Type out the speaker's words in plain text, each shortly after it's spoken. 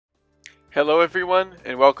Hello everyone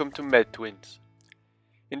and welcome to MedTwins.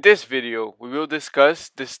 In this video, we will discuss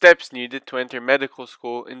the steps needed to enter medical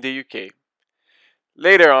school in the UK.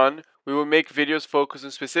 Later on, we will make videos focused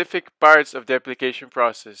on specific parts of the application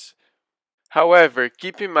process. However,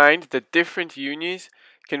 keep in mind that different unis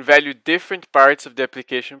can value different parts of the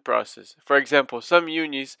application process. For example, some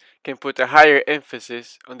unis can put a higher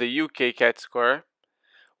emphasis on the UK CAT score,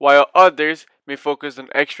 while others may focus on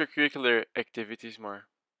extracurricular activities more.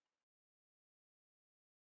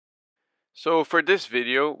 So for this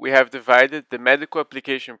video, we have divided the medical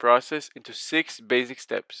application process into 6 basic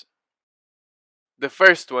steps. The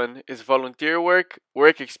first one is volunteer work,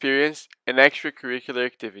 work experience, and extracurricular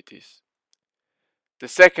activities. The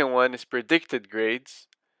second one is predicted grades.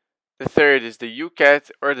 The third is the UCAT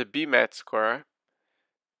or the BMAT score.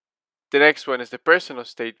 The next one is the personal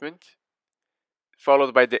statement,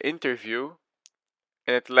 followed by the interview,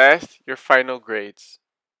 and at last, your final grades.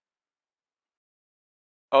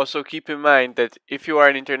 Also keep in mind that if you are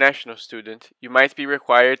an international student, you might be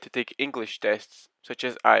required to take English tests, such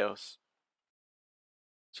as IELTS.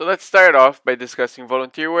 So let's start off by discussing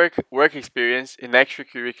volunteer work, work experience, and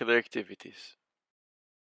extracurricular activities.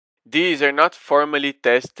 These are not formally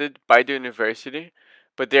tested by the university,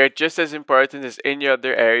 but they are just as important as any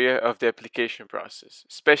other area of the application process,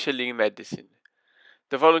 especially in medicine.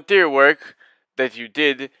 The volunteer work that you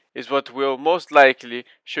did is what will most likely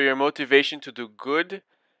show your motivation to do good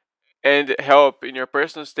and help in your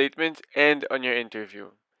personal statement and on your interview.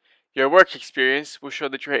 Your work experience will show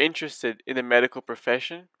that you are interested in the medical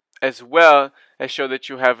profession, as well as show that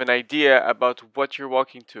you have an idea about what you're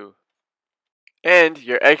walking to. And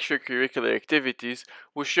your extracurricular activities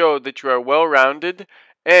will show that you are well rounded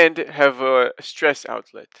and have a stress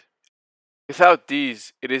outlet. Without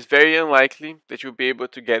these, it is very unlikely that you'll be able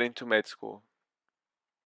to get into med school.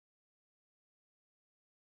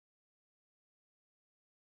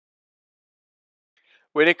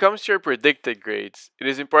 When it comes to your predicted grades, it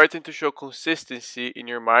is important to show consistency in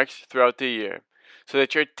your marks throughout the year, so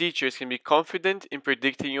that your teachers can be confident in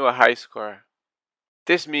predicting you a high score.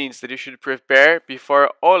 This means that you should prepare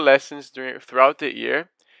before all lessons throughout the year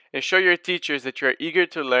and show your teachers that you are eager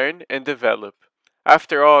to learn and develop.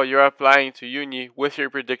 After all, you're applying to uni with your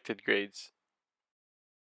predicted grades.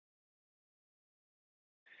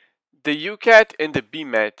 The UCAT and the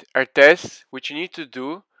BMAT are tests which you need to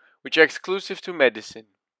do which are exclusive to medicine.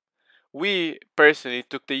 We personally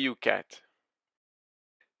took the UCAT.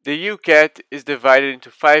 The UCAT is divided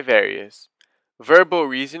into 5 areas. Verbal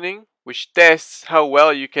reasoning, which tests how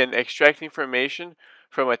well you can extract information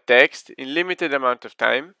from a text in limited amount of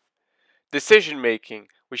time. Decision making,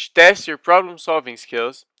 which tests your problem solving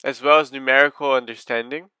skills as well as numerical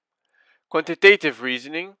understanding. Quantitative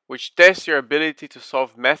reasoning, which tests your ability to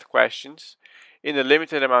solve math questions in a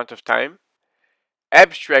limited amount of time.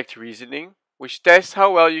 Abstract reasoning, which tests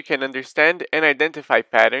how well you can understand and identify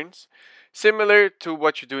patterns, similar to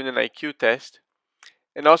what you do in an IQ test.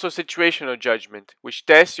 And also situational judgment, which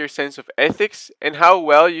tests your sense of ethics and how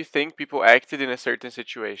well you think people acted in a certain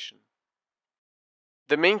situation.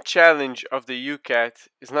 The main challenge of the UCAT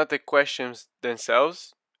is not the questions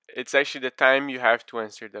themselves, it's actually the time you have to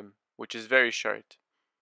answer them, which is very short.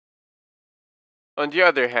 On the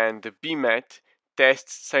other hand, the BMAT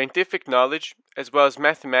tests scientific knowledge as well as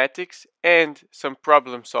mathematics and some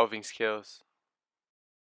problem solving skills.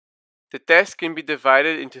 The test can be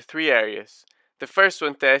divided into 3 areas. The first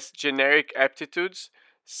one tests generic aptitudes,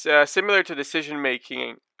 similar to decision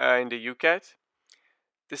making in the UCAT.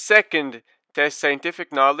 The second tests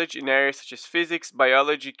scientific knowledge in areas such as physics,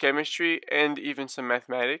 biology, chemistry, and even some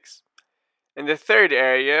mathematics. And the third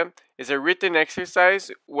area is a written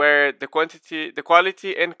exercise where the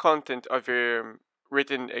quality and content of your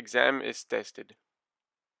written exam is tested.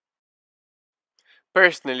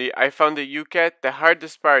 Personally, I found the UCAT the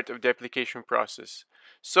hardest part of the application process.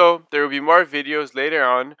 So, there will be more videos later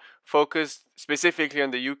on focused specifically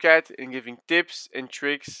on the UCAT and giving tips and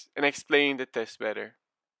tricks and explaining the test better.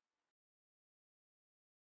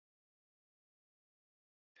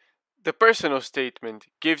 The personal statement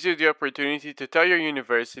gives you the opportunity to tell your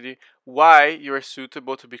university why you are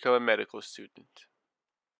suitable to become a medical student.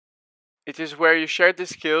 It is where you share the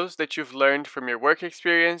skills that you've learned from your work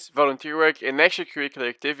experience, volunteer work, and extracurricular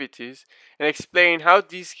activities, and explain how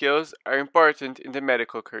these skills are important in the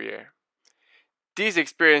medical career. These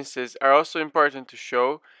experiences are also important to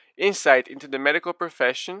show insight into the medical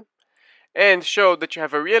profession and show that you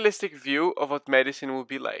have a realistic view of what medicine will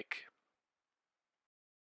be like.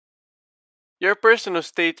 Your personal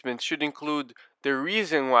statement should include the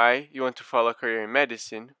reason why you want to follow a career in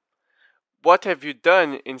medicine, what have you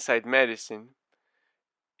done inside medicine,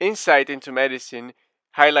 Insight into medicine,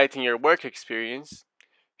 highlighting your work experience.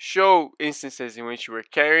 Show instances in which you were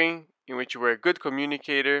caring, in which you were a good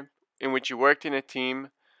communicator, in which you worked in a team,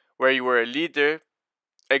 where you were a leader,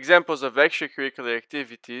 examples of extracurricular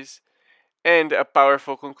activities, and a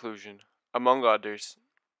powerful conclusion, among others.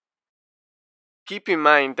 Keep in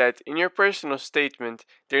mind that in your personal statement,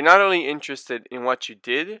 they're not only interested in what you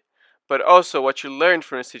did, but also what you learned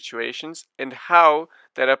from the situations and how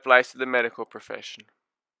that applies to the medical profession.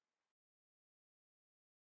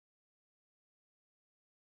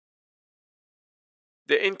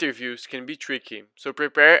 The interviews can be tricky, so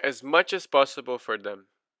prepare as much as possible for them.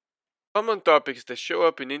 Common topics that show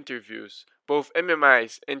up in interviews, both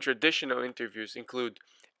MMIs and traditional interviews, include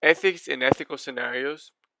ethics and ethical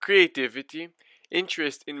scenarios, creativity,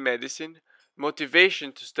 interest in medicine,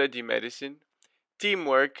 motivation to study medicine,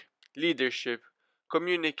 teamwork, leadership,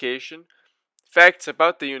 communication, facts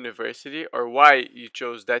about the university or why you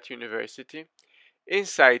chose that university,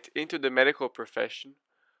 insight into the medical profession,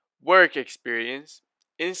 work experience,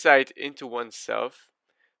 insight into oneself,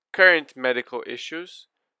 current medical issues,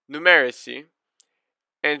 numeracy,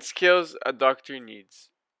 and skills a doctor needs,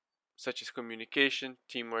 such as communication,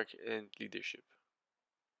 teamwork, and leadership.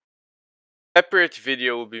 Separate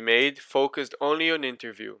video will be made focused only on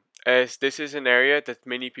interview, as this is an area that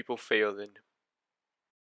many people fail in.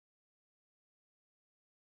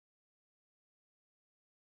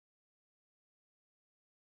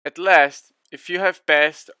 At last, if you have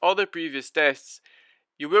passed all the previous tests,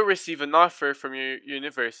 you will receive an offer from your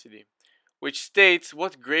university, which states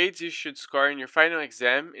what grades you should score in your final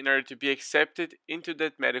exam in order to be accepted into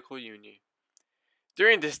that medical uni.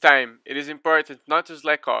 During this time, it is important not to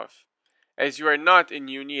slack off, as you are not in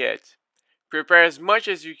uni yet. Prepare as much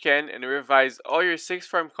as you can and revise all your sixth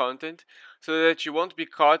form content so that you won't be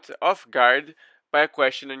caught off guard by a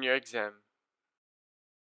question on your exam.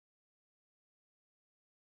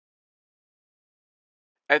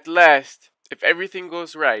 At last, if everything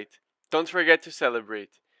goes right, don't forget to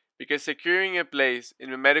celebrate, because securing a place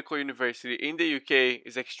in a medical university in the UK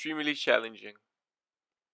is extremely challenging.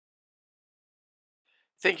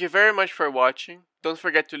 Thank you very much for watching. Don't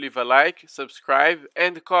forget to leave a like, subscribe,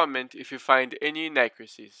 and comment if you find any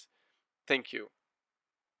inaccuracies. Thank you.